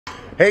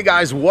Hey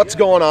guys, what's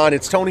going on?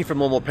 It's Tony from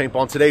Lone Wolf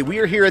Paintball, and today we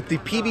are here at the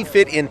PB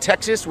Fit in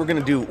Texas. We're going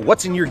to do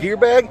what's in your gear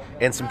bag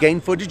and some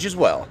game footage as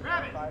well.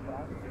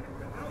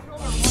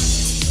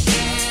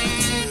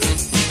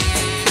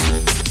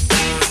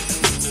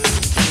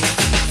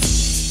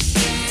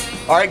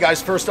 All right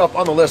guys, first up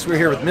on the list, we're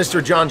here with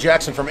Mr. John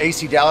Jackson from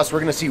AC Dallas. We're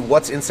going to see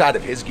what's inside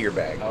of his gear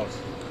bag.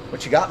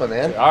 What you got, my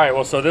man? All right,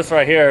 well, so this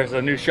right here is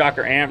a new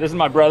shocker amp. This is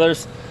my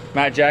brother's,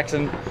 Matt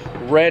Jackson,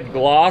 red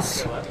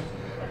gloss.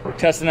 We're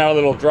testing out a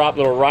little drop,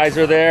 little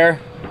riser there.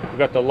 We've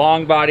got the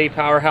long body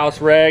powerhouse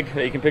reg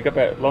that you can pick up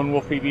at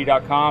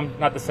lonewolfpb.com.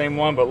 Not the same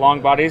one, but long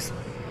bodies,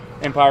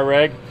 Empire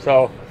reg,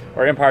 or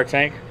Empire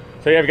tank.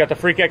 So yeah, we got the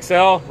Freak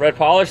XL red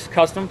polish,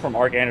 custom from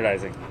Arc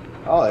Anodizing.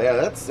 Oh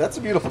yeah, that's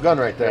a beautiful gun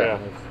right there. Yeah.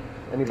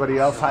 Anybody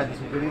else hiding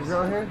some goodies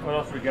around here? What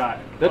else we got?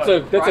 That's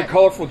a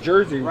colorful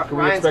jersey. Can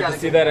we expect to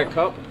see that at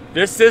Cup?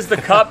 This is the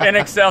Cup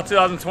NXL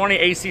 2020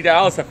 AC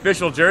Dallas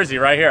official jersey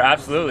right here.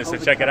 Absolutely. So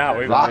check it out.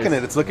 We're rocking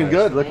it. It's looking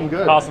good. Looking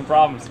good. Awesome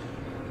problems.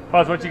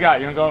 Buzz, what you got?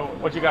 You wanna go?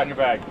 What you got in your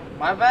bag?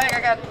 My bag,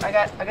 I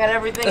got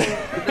everything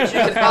that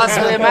you could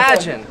possibly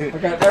imagine. I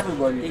got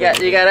everybody. You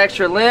got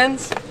extra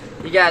lens.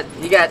 You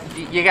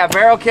got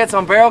barrel kits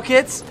on barrel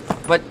kits,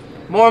 but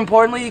more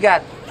importantly, you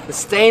got the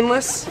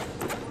stainless.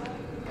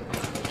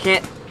 You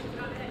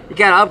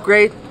gotta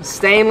upgrade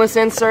stainless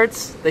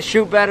inserts. They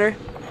shoot better.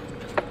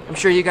 I'm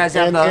sure you guys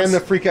have those. And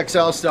the Freak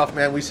XL stuff,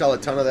 man. We sell a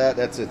ton of that.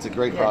 It's a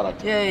great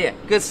product. Yeah.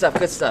 Good stuff.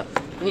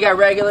 And you got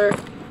regular.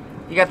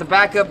 You got the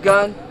backup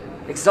gun,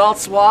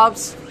 exhaust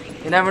swabs.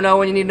 You never know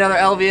when you need another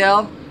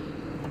LVL.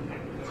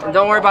 And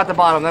don't worry about the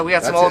bottom. We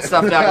got some old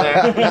stuff down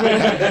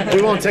there.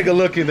 We won't take a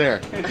look in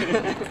there.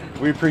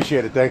 We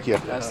appreciate it. Thank you.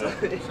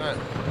 Absolutely.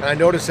 And I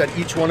noticed that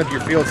each one of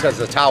your fields has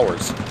the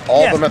towers.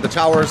 All of them have the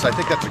towers. I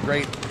think that's a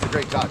great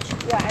touch.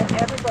 Yeah, and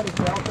everybody's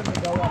welcome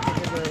to go up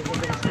into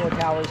the store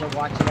towers and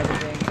watch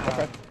everything.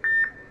 Okay.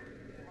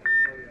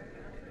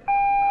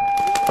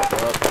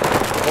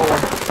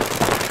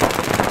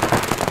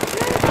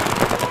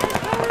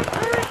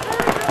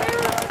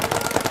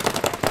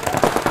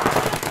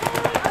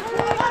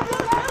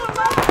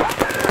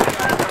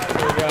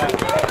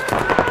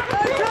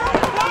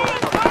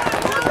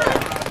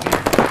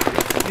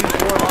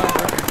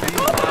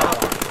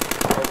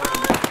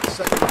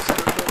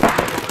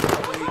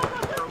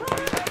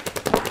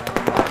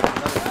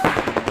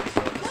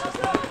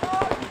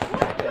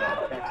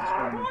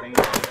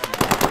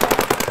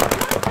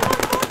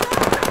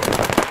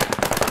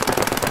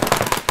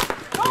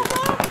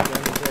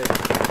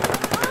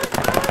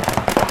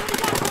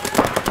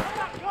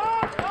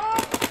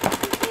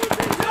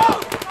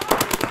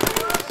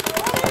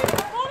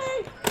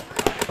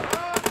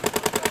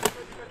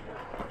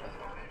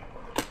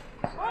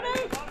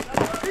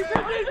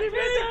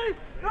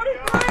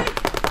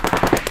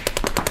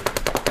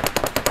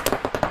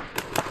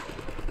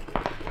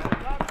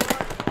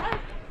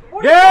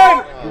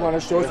 You want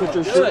to show us what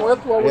you're shooting with?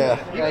 Yeah.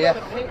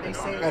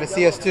 Got a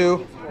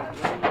CS2,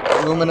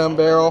 aluminum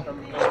barrel,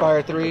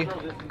 Spire 3,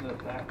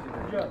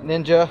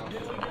 Ninja.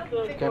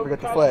 Can't forget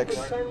the Flex.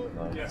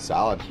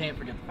 Solid. Can't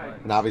forget the flag.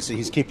 And obviously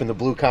he's keeping the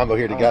blue combo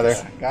here together.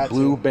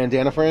 Blue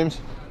bandana frames.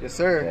 Yes,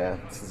 sir. Yeah.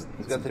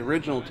 He's got the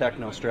original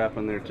Techno strap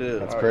in there too.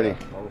 That's pretty.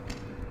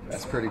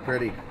 That's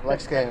pretty.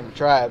 Flex game,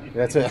 tribe.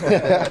 That's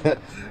it.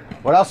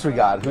 What else we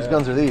got? Whose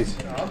guns are these?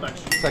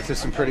 Looks like there's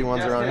some pretty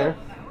ones around here.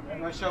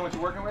 You want to show what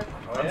you're working with?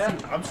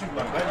 I'm shooting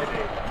my gun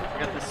today. I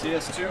got the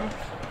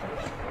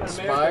CS2.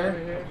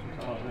 Spire.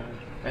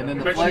 And then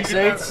the Flex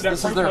 8s.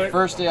 This is their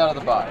first day out of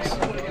the box.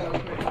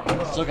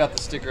 Still got the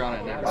sticker on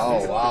it and everything.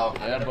 Oh, wow.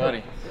 Yeah,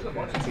 buddy.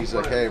 He's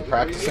like, hey,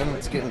 practicing.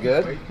 It's getting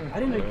good.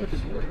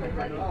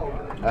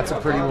 That's a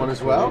pretty one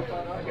as well.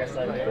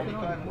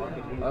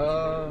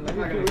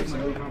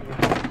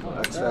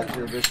 That's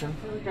Factory Edition.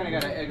 Kind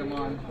of got to egg them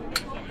on.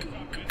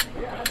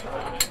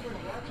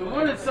 So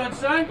morning,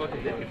 sunshine. What do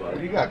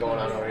you got going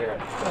on over here?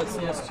 Got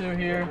CS2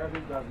 here.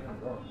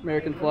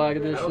 American Flag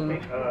Edition.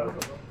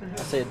 I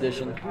say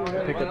edition.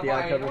 Picked up the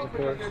eye covers, of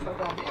course.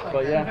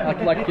 But yeah,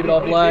 I like to keep it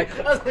all black.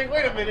 I was like,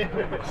 wait a minute.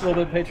 A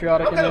little bit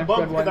patriotic in there. Red,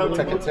 white, blue.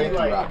 Tank you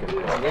rocking.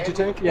 Ninja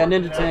tank? Yeah,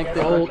 Ninja Tank,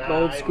 the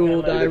old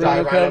school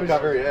diorama diorama covers.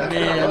 cover, yeah.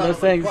 Man, those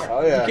things,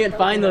 Oh, yeah. you can't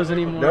find those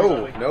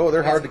anymore. No,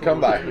 they're hard to come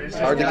by. It's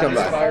hard to come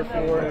by. Fire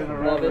 4,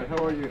 love it.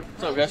 How are you?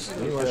 What's up, guys?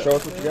 You want to show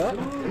us what you got?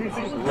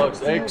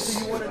 Lux X.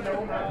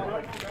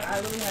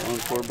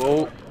 1-4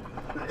 bolt.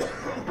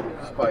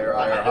 Fire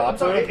IR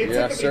hopper.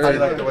 Yes, sir. How do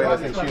you like the way that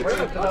thing shoots?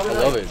 I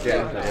love it.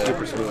 Yeah,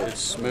 super smooth. It's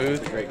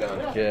smooth. Great gun.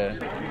 Yeah, you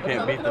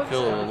can't beat the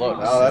feel of the Lux.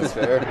 Oh, that's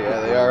fair.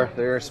 Yeah,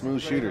 they are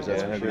smooth shooters.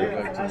 That's for sure.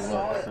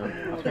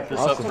 I picked this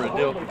up for a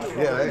deal.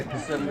 Yeah, hey.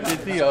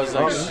 750. I was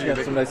like,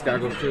 got some nice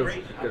goggles too.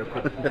 Gotta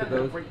put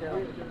those.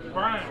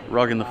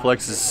 Rugging the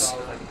Flexes.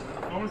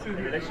 How's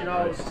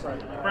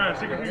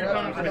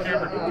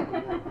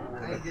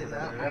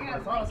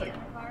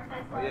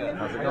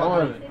it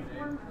going?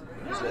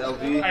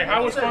 Hey,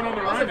 how was fun on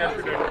the run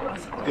yesterday?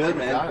 Good,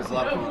 man. It was a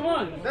lot of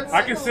fun.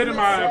 I can sit in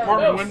my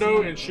apartment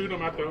window and shoot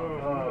them at the.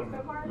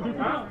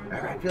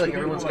 I feel like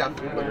everyone's got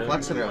like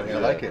flexing around here. I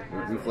like it.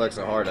 We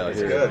flexing hard out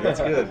here. That's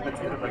good.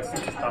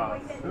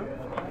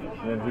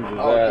 And who's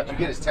Oh, that? did you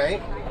get his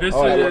tank? This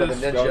Oh, is one of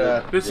the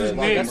ninja. this is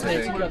Nick, That's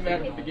Nick's got that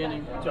at the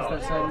beginning. Just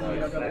that same one you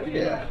got at the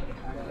beginning. Yeah.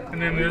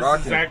 and then this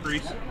is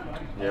Zachary's.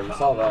 Yeah, we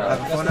saw that.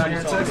 Having fun out here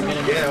in Texas?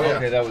 Yeah,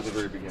 Okay, that was the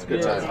very beginning.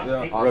 Good time.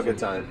 Yeah. Real good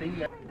time.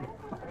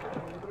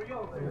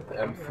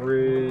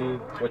 M3.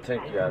 What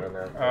tank you got in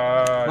there?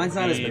 Mine's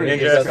not as the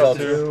pretty. Ninja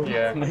SL2.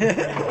 Yeah.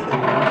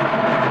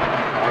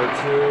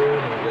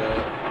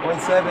 R2.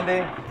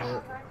 170.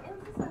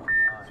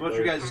 So what's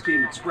your guys'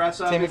 Team Express,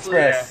 Team obviously?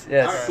 Express, All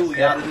right, yes. cool. You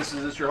got it. Is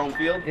this your home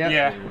field?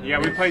 Yeah,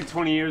 we played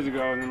 20 years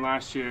ago, and then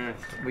last year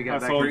We got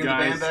us back, old bringing the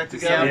guys. band back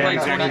together. Yeah,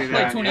 exactly Like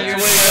that. 20 That's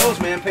years the way it goes,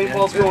 man.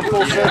 Paintball's going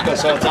full circle,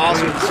 so it's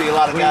awesome to see a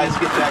lot of guys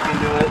get back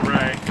into it.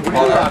 Right.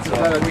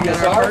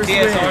 DSR?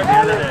 Yeah, we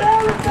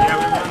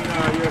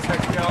won the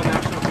USXPL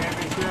National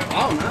Championship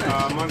Oh,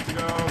 nice. a month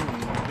ago.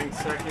 I think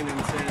second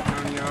in San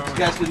Antonio. You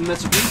guys didn't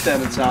miss a beat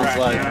then, it sounds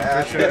like.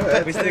 Yeah, for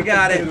sure. We still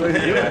got it.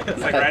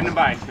 It's like riding a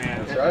bike,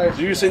 man. So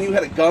you were saying you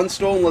had a gun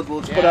stolen?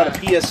 Let's put out a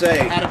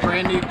PSA. Had a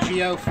brand new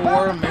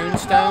Go4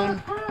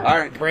 Moonstone. All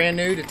right. Brand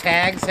new. The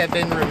tags have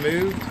been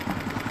removed,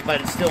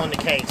 but it's still in the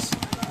case.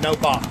 No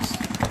box.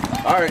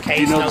 All right. Do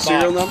you know the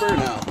serial number or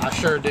no? I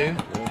sure do.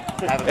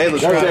 Hey,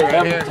 let's Have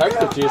try it. him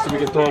text it to you so we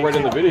can throw it right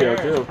in the video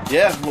too.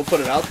 Yeah, we'll put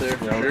it out there.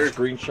 You know, Sure.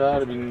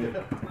 screenshot. I mean,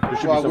 there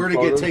should Well, be some where'd it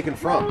get photos. taken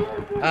from?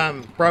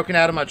 Broken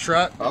out of my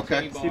truck.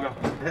 Okay.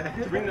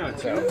 Bring the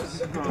tubes.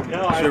 So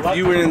if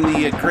you were in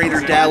the greater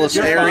Dallas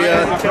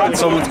area and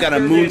someone's got a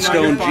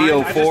Moonstone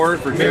Go4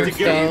 for here.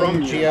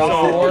 Moonstone So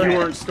Go4. you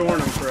weren't storing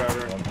them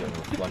forever.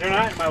 They're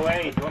not in my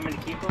way. Do you want me to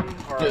keep them?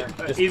 Or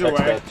Just Either text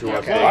way. that to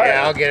us.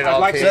 Yeah, I'll get it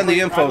all to Send you.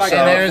 the info, I'd like so.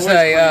 And there's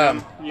a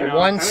You know,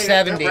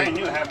 170 brand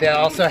new, have that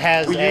also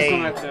has we used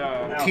them a at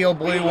the. teal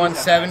blue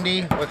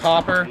 170 with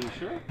hopper,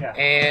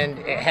 and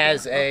it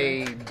has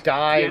a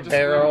dye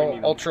barrel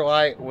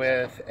ultralight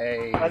with I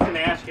a was going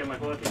to ask you, I'm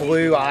like, well, if you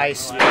blue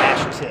ice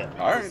ash tip.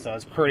 All right. So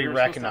it's pretty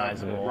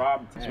recognizable.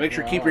 So make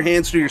sure to keep your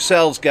hands to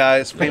yourselves,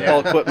 guys.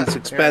 Paintball equipment's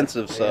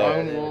expensive,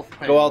 so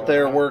go out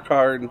there, work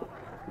hard, and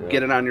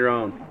get it on your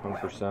own.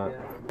 100%.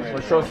 Want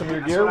to show some of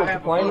your gear? What you're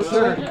playing,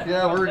 sir?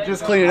 Yeah, we're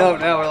just cleaning up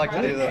now. We're like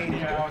to do the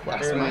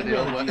last one.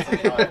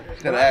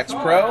 Got an Axe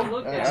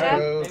Pro.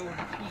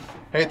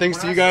 Hey, thanks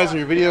to you guys and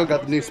your video.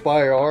 Got the new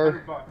Spire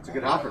R. It's a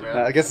good offer, man.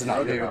 I guess it's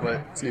not new,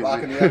 but it's new.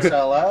 Rocking the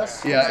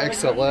XLS. Yeah,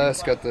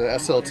 XLS. Got the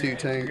SL2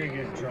 tank.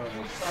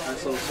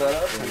 Nice little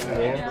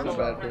setup. Not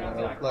bad for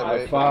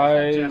lightweight.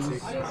 Five.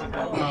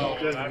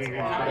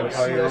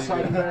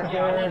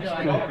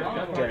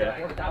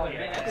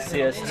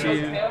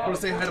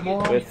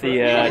 CS2 with the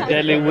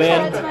Deadly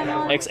Wind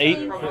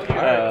X8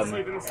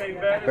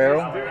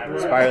 barrel,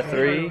 Spire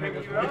 3,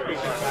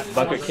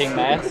 Bucket King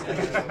mask.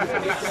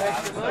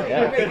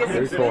 Yeah,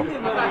 Very cool.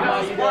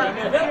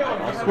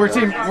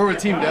 We're with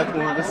Team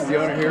Deathmore. This is the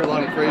owner here,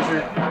 Lonnie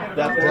Frazier.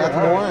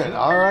 Deathmore.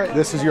 All right.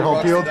 This is your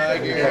home field?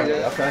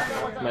 Yeah. Okay.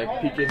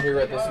 Might peek in here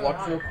at this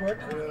Lux real quick.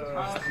 What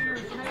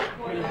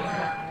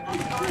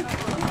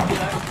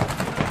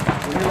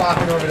are you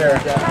rocking over there?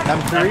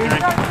 M3?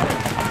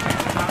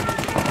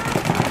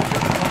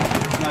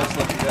 Nice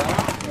looking gun.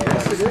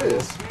 Yes, it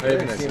is. I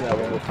haven't seen that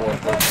one before.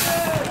 But I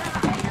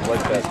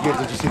like that.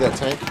 Did you see that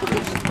tank?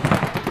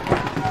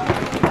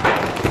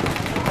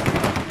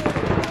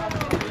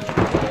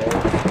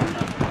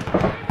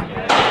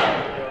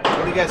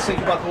 What do you guys think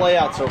about the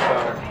layout so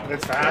far?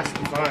 It's fast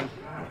and fun.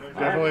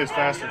 Definitely is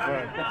fast and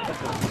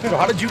fun. So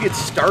how did you get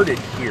started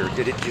here?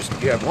 Did it just,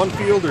 you have one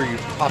field or you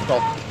popped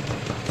off?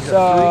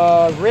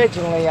 So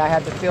originally I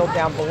had the field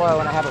down below,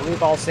 and I have a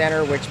reball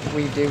center, which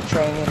we do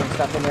training and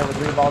stuff in there with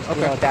reballs.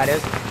 You know what that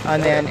is.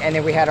 And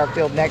then we had our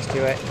field next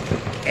to it,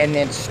 and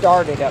then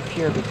started up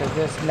here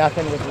because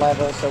nothing was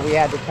level, so we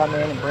had to come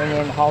in and bring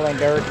in hauling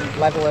dirt and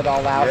level it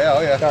all out.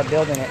 Start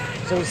building it.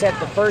 So we set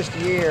the first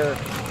year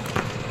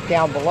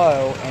down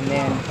below, and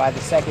then by the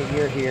second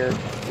year here,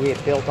 we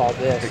had built all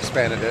this.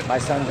 Expanded it. My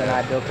sons and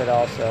I built it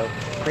all, so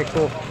pretty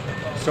cool.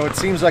 So it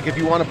seems like if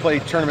you want to play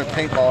tournament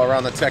paintball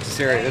around the Texas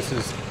area, this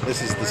is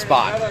the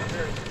spot.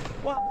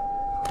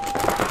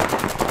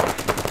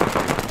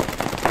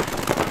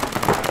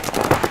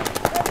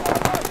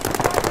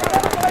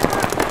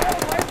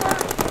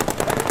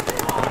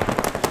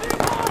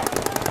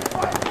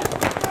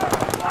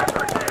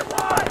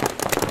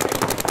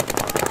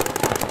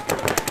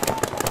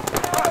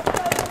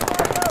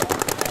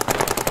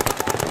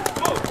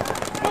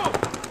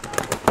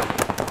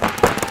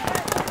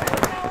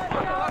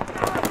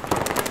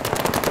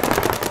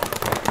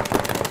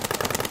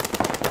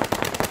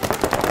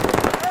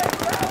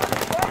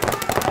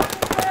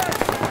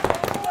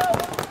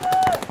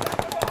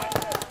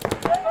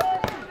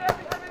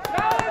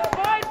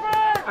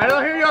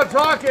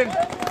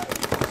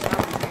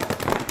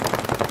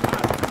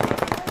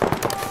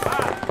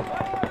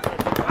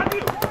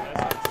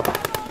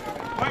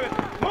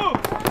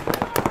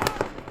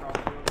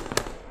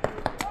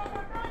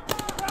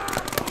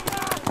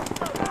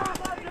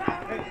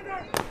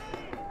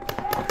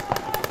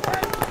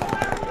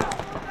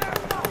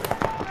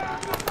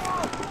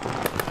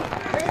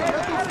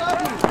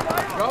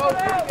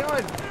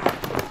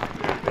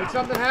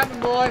 something happen,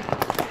 boy.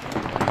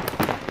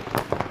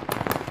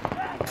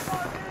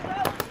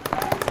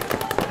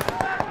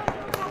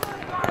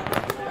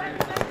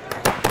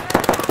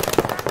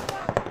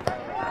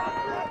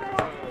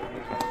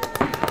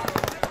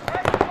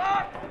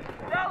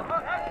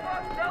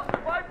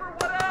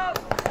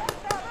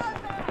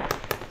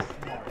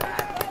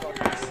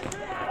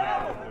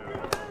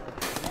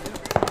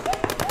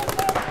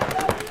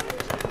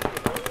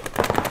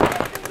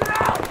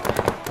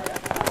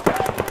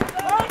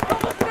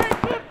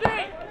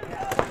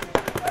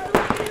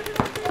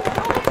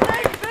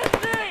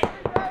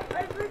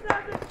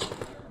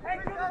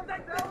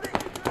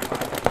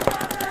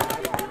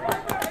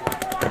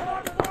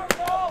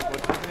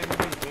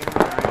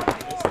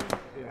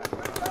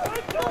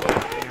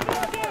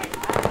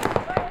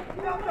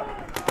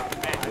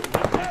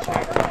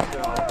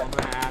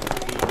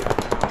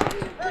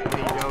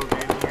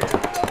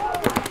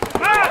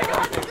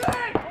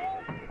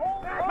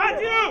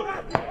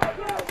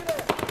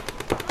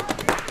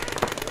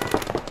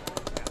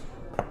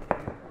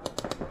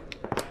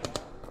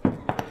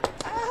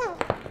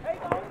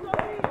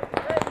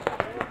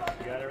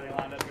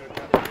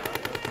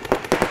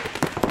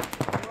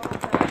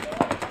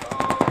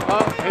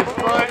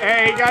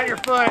 Hey, he got your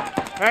foot.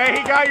 Hey,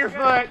 he got your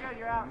foot.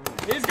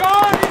 He's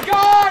gone. He's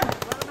gone.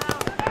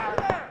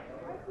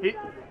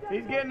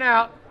 He's getting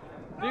out.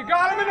 You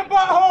got him in the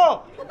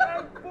butthole.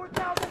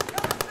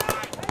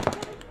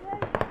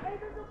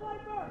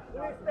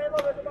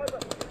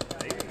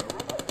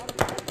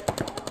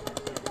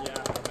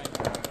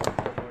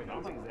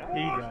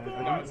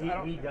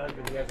 He does,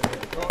 but he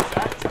hasn't. Well,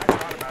 Zach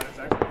thought about it.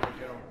 Zach didn't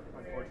get him,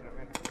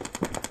 unfortunately.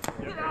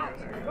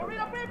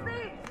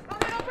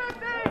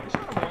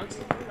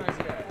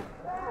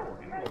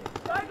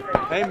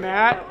 Hey,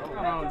 Matt. You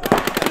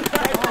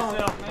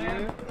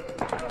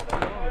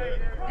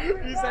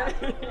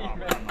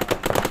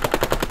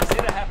see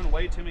that happen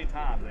way too many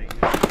times. They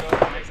go to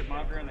the exit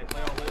bunker and they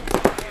play all this.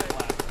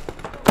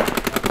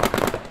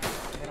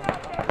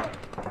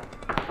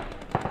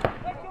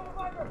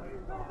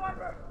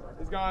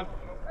 He's gone.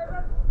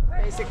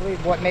 Basically,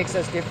 what makes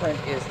us different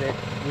is that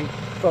we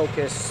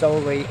focus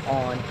solely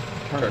on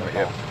tournament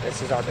ball.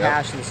 This is our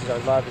passion. This is our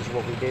love. This is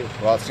what we do.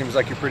 Well, it seems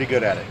like you're pretty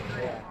good at it.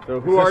 So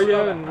who are you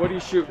and what are you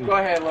shooting? Go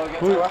ahead, Logan.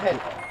 Go ahead.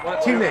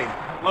 Team name.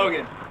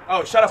 Logan.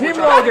 Oh, shut up. Team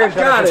Logan.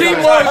 Got it. Team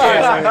Logan.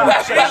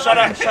 Shut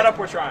up. Shut up.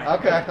 We're trying.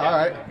 Okay, all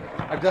right.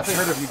 I've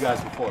definitely heard of you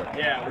guys before.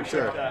 Yeah, for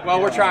sure.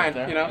 Well, we're trying,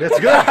 you know. That's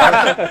good.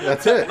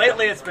 That's it.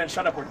 Lately, it's been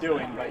shut up. We're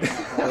doing. But,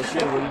 Oh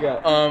shit! What do you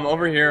got?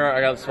 Over here,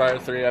 I got the Spider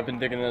 3. I've been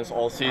digging this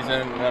all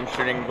season, and I'm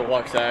shooting the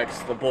Lux X.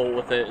 The bolt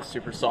with it is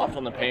super soft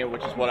on the paint,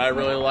 which is what I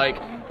really like.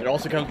 It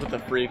also comes with the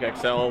Freak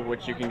XL,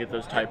 which you can get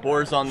those tight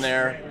bores on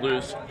there,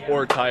 loose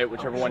or tight,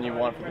 whichever one you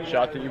want for the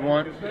shot that you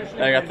want.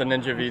 And I got the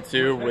Ninja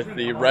V2 with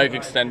the reg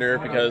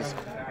extender because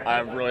I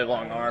have really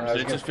long arms.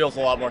 It just feels a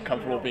lot more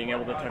comfortable being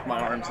able to tuck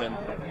my arms in.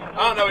 I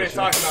don't know what he's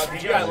talking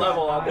about. You got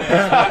level out there.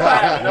 I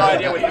have no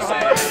idea what you're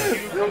saying.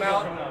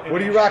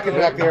 What are you rocking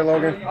back there,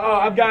 Logan? Oh,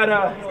 I've got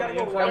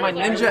my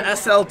Ninja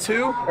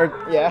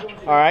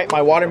SL2. All right,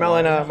 my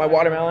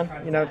watermelon,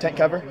 you know, tent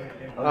cover.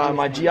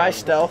 My GI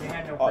Stealth,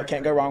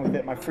 can't go wrong with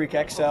it. My Freak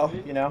XL,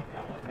 you know,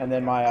 and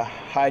then my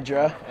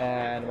Hydra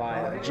and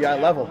my GI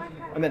Level.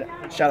 And then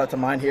shout out to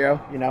Mind Hero,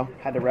 you know,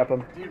 had to rep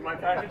them. Dude, my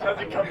package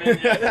hasn't come in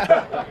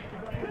yet.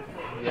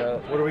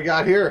 What do we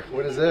got here?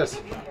 What is this?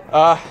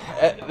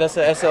 That's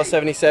the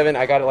SL77.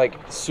 I got it like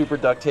super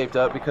duct taped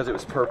up because it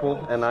was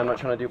purple, and I'm not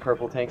trying to do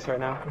purple tanks right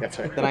now. That's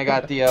right. Then I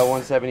got the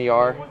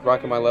 170R,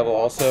 rocking my level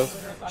also.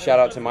 Shout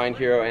out to Mind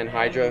Hero and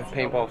Hydra,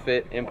 Paintball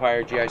Fit,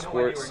 Empire, GI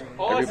Sports,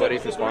 everybody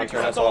for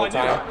sponsoring us all the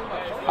time.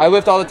 I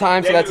lift all the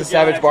time, so that's a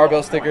Savage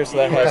barbell sticker, so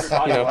that has,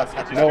 you know,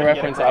 no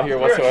reference out here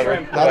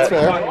whatsoever. That's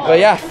fair. But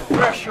yeah,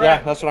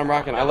 that's what I'm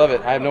rocking. I love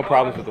it. I have no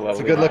problems with the level.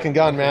 It's a good looking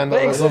gun, man.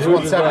 Those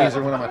 170s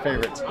are one of my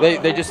favorites.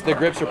 The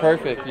grips are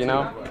perfect, you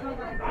know.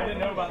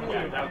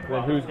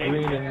 Well, who's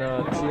green and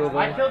teal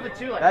there?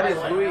 That is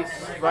Luis,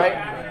 right?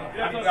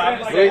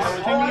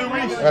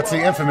 Luis. That's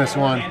the infamous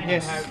one.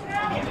 Yes.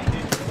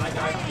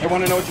 I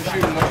want to know what you're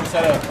shooting. What's your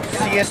setup?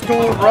 CS2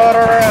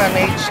 rotor and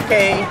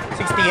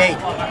HK68.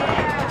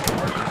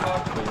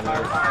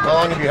 How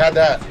long have you had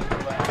that?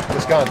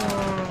 This gun?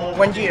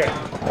 1 year.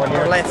 1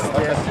 year. Or less.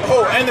 Yes.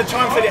 Oh, and the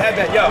Charm City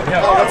headband. Yo.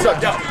 Oh, what's up?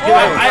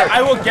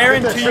 I will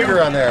guarantee you.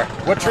 Trigger on there.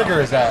 What trigger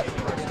is that?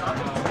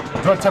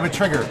 What type of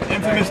trigger?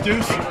 Infamous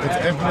Deuce.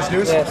 It's Infamous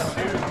Deuce? Yes.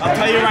 I'll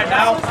tell you right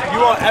now, you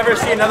won't ever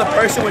see another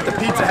person with the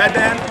pizza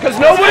headband. Because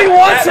nobody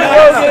wants it,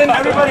 Logan.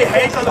 Everybody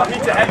hates on the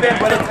pizza headband,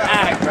 but it's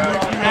act, bro.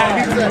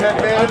 Pizza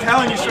headband. I'm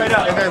telling you straight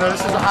up. And then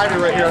this is a hider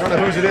right here. I don't know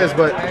whose it is,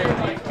 but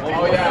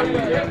Oh yeah.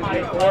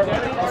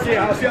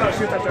 I'll see how to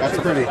shoot that. that's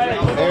pretty.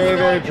 Very,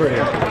 very pretty.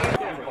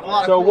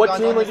 So what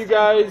team are you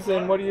guys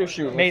and what are you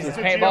shooting? Mason's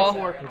Paintball.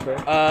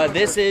 Okay.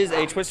 This is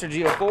a Twister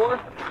G04,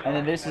 and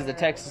then this is the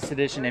Texas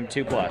Edition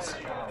M2 Plus.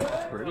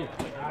 Pretty.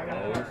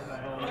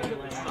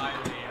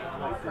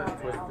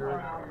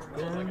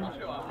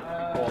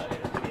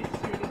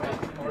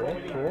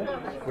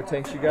 Cool. What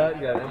tanks you got?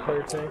 You got an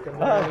Empire tank?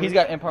 He's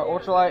got Empire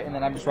Ultralight, and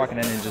then I'm just rocking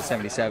a Ninja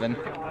 77.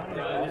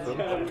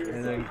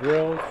 And then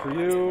grills for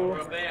you.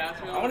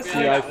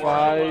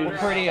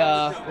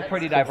 CI5. We're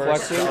pretty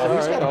diverse. He's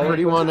got a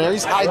pretty one there.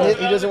 He's hiding it.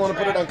 He doesn't want to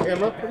put it on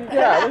camera.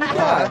 Yeah, what do you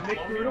got?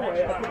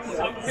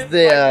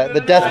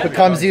 The Death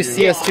Becomes You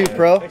CS2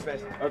 Pro.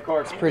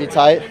 It's pretty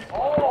tight.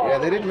 Yeah,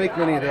 they didn't make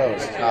many of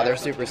those. No, they're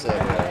super sick.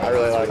 I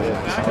really like it.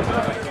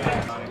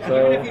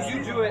 So,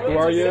 who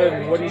are you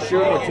and what do you shoot?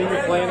 What team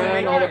you playing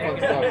on? All that fun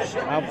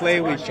stuff. I'll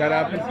play with Shut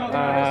Up,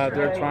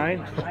 they're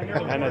trying,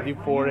 and I do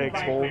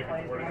 4X hold.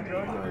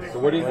 So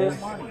what is this?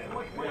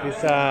 It's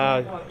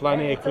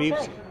Planet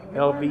Eclipse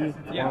LV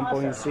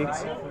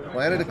 1.6.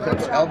 Planet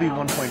Eclipse LV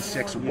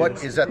 1.6.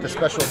 What is that? The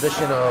special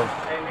edition of?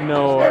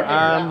 No,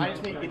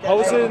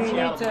 Hosen.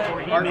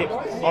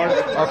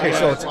 Okay,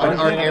 so it's an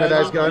arc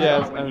anodized gun.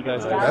 Yes,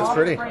 anodized gun. That's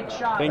pretty.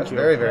 Thank you.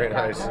 Very, very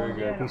nice. Very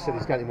good. He said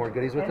he's got any more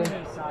goodies with him.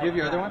 You have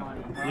your other one?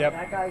 Yep.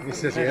 He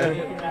says, yeah.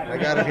 I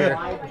got it here.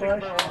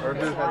 Or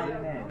who has it?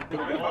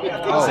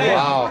 Oh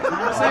wow!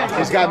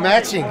 He's got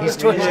matching. He's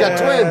got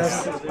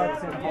twins.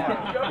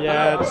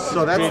 Yeah.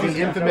 So that's the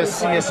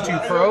infamous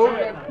CS2 Pro.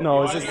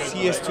 No, it's just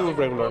CS2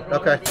 regular.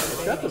 Okay.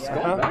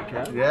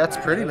 Yeah, that's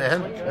pretty,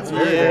 man. That's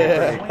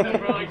very pretty.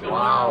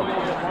 Wow.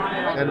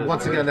 And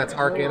once again, that's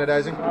arc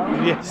anodizing.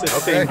 Yes.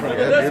 Okay.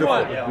 Yeah,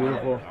 beautiful.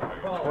 Beautiful.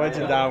 What's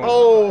it that one?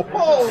 Oh,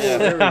 yeah,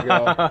 there we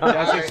go.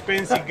 That's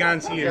expensive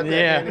guns here.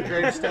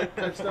 Yeah. Stuff?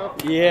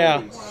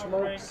 Yeah.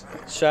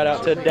 Shout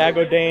out to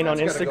Dago Dane on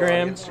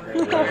Instagram.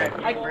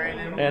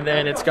 And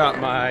then it's got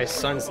my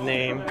son's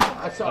name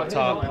up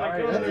top.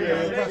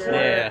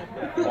 Yeah.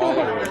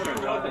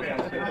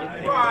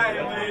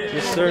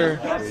 Yes, sir.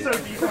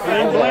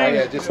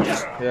 Yeah, just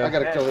I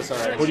gotta kill this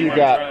already. What do you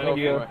got? Thank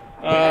you.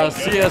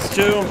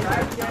 CS2,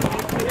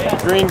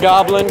 Green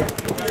Goblin.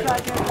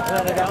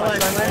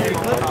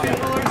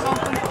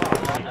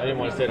 I didn't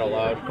want to say it out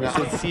loud. This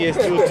is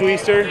CS2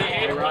 Twister.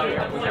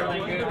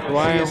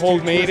 Ryan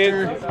Holt made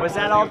it. Was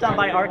that all done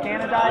by Arc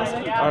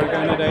Anodizing? Arc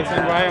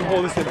Anodizing. Ryan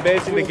Holt is the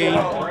best in the game.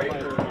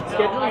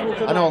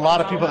 I know a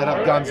lot of people that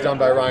have guns done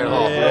by Ryan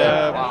Hall.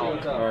 Yeah.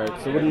 All right,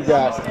 so what do you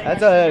got?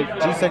 That's a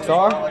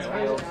G6R.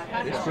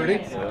 It's pretty.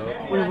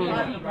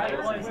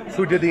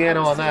 Who did the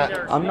anno on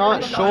that? I'm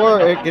not sure.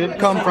 It did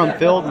come from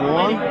Field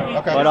 1,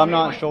 okay. but I'm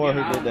not sure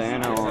who did the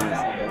anno on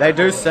it. They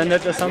do send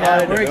it to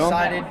somebody. We're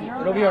excited.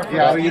 It'll be our first.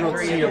 Yeah, you don't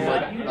see him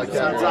like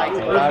that.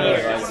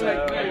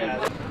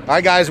 All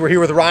right, guys, we're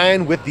here with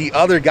Ryan with the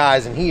other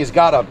guys, and he has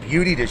got a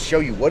beauty to show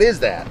you. What is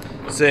that?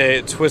 It's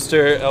a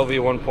Twister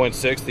LV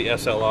 1.6, the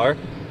SLR,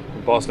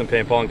 Boston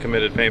Paintball and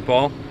Committed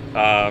Paintball.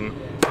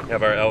 We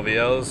have our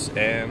LVLs,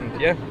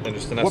 and yeah, and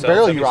just an SL. What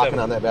barrel are you rocking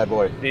on that bad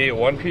boy? The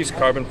one-piece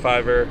carbon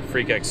fiber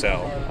Freak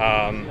XL.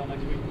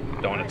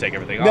 Don't want to take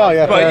everything off. No,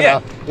 yeah, but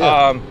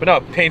yeah. but no,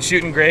 paint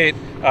shooting great.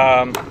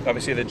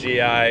 Obviously the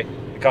GI,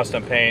 the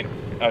custom paint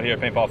out here at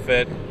Paintball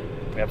Fit.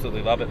 We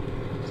absolutely love it.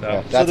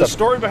 So the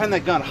story behind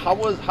that gun,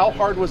 how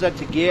hard was that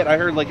to get? I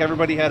heard like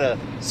everybody had to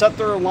set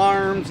their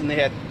alarms and they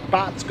had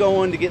bots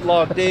going to get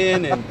logged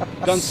in, and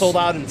guns sold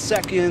out in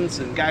seconds,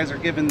 and guys are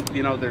giving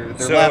their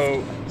left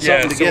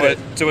something to get it.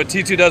 So what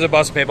T2 does at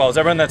Boston Paintball is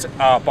everyone that's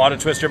bought a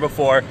Twister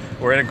before,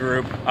 we're in a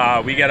group.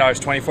 We get ours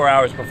 24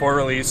 hours before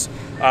release.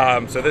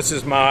 So this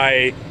is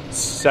my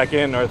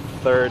second or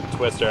third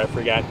Twister, I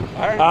forget.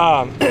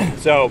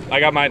 So I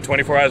got mine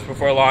 24 hours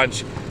before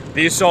launch.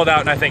 These sold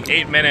out in I think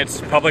 8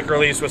 minutes. Public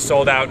release was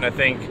sold out in I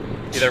think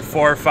either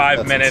 4 or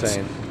 5 minutes.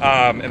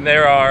 And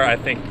there are I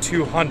think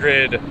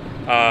 200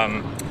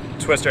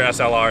 Twister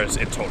SLRs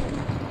in total.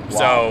 Wow.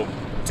 So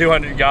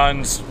 200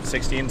 guns,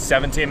 16,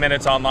 17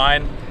 minutes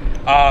online.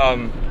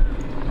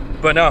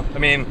 But no, I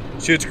mean,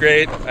 shoots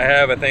great. I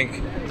have I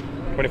think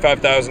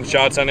 25,000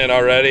 shots on it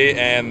already,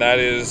 and that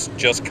is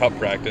just cup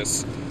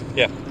practice.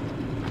 Yeah.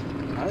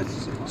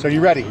 Nice. So you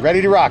ready?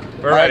 Ready to rock?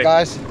 We're ready,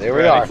 guys. There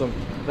we are. Awesome.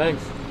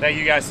 Thanks. Thank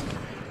you, guys.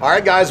 All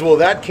right, guys. Well,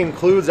 that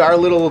concludes our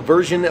little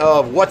version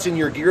of what's in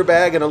your gear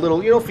bag and a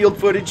little, field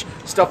footage,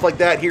 stuff like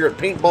that here at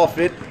Paintball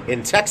Fit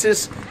in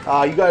Texas.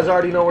 You guys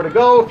already know where to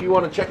go if you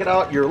want to check it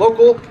out. Your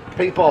local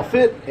Paintball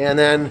Fit, and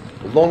then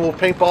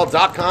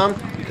lonewolfpaintball.com,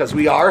 because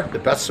we are the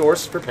best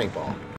source for paintball.